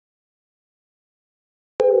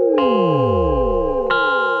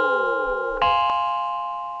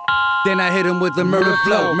Then I hit him with the murder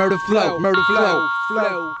flow, murder flow, murder flow,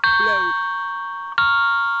 flow.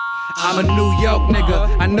 I'm a New York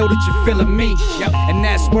nigga, I know that you're feeling me. And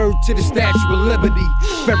that's word to the Statue of Liberty.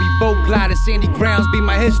 Ferry boat glide and sandy grounds be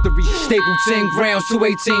my history. Staple 10 grounds,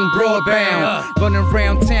 218 broadbound. Running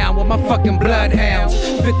around town with my fucking bloodhounds.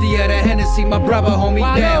 50 of the Hennessy, my brother hold me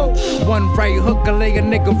down. One right hook, I lay a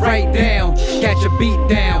nigga right down. Got your beat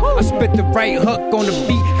down, I spit the right hook on the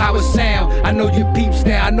beat, how it sound. I know you peep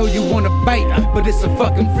style, I know you wanna bite, but it's a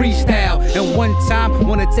fucking freestyle. And one time,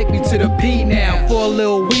 wanna take me to the P now. For a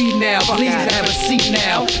little weed now, please have a seat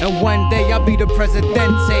now. And one day I'll be the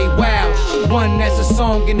Presidente, wow. One that's a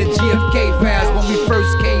song in the GFK files when we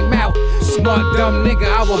first came out. Smart dumb nigga,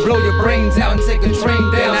 I will blow your brains out and take a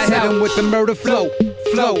train down. I hit him with the murder flow,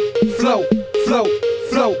 flow, flow, flow,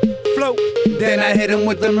 flow, flow. Then I hit him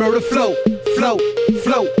with the murder flow, flow,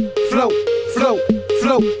 flow, flow, flow,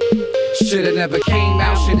 flow. Shoulda never came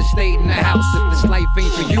out, shoulda stayed in the house. If this life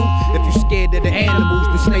ain't for you, if you scared of the animals,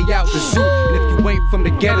 then stay out the zoo. And if you ain't from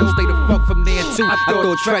the ghetto, stay the fuck from there too. I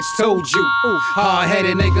thought Tretch told you.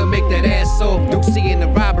 Hard-headed nigga, make that ass off. Doocy in the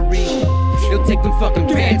robbery, he'll take them fucking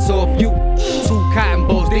pants off you. 2 cotton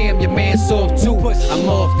balls, damn, your man soft too. I'm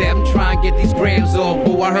off that, I'm trying to get these grams off.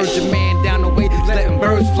 Boy, I heard your man down the way letting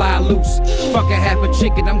birds fly loose. Fuck a half a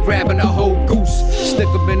chicken, I'm grabbing a whole goose. Stick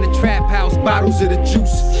 'em in the trap house, bottles of the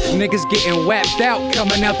juice. Niggas getting whapped out,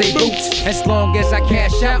 coming out they boots. As long as I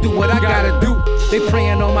cash out, do what I gotta do. They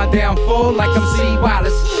praying on my downfall like I'm C.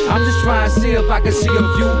 Wallace. I'm just trying to see if I can see a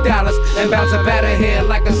few dollars and bounce up out of here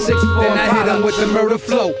like a 6'4". Then I hit him with the murder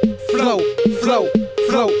flow, flow, flow,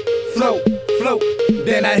 flow, flow, flow.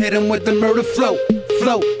 Then I hit him with the murder flow,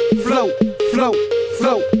 flow, flow, flow,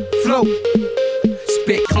 flow, flow.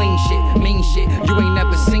 Spit clean shit, mean shit, you ain't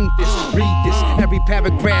never seen this. Read this, every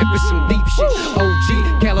paragraph is some deep shit.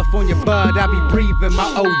 OG, California bud, I be breathing. My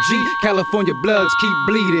OG, California bloods keep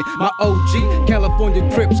bleeding. My OG, California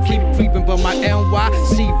Crips keep creeping. But my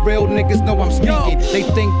NYC real niggas know I'm speaking. They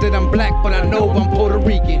think that I'm black, but I know I'm Puerto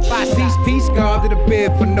Rican. Peace guard to the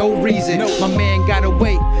bed for no reason. My man got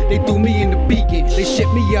away, they threw me in the beacon. They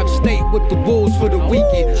shipped me upstate with the wolves for the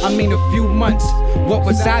weekend. I mean a few months, what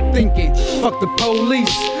was I thinking? Fuck the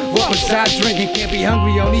police, what was I drinking? Can't be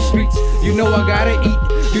hungry on these streets, you know I gotta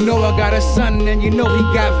eat. You know I got a son and you know he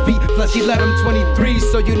got feet. Plus he let him 23,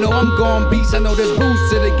 so you know I'm gon' beast. I know there's rules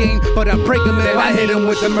to the game, but I break him if I hit him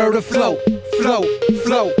with the murder flow. Flow,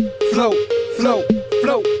 flow, flow, flow,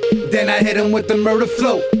 flow. Then I hit him with the murder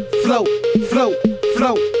flow. Flow, flow,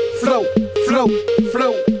 flow, flow, flow,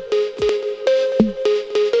 flow.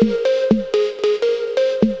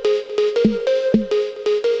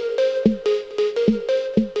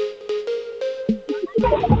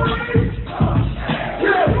 Flow.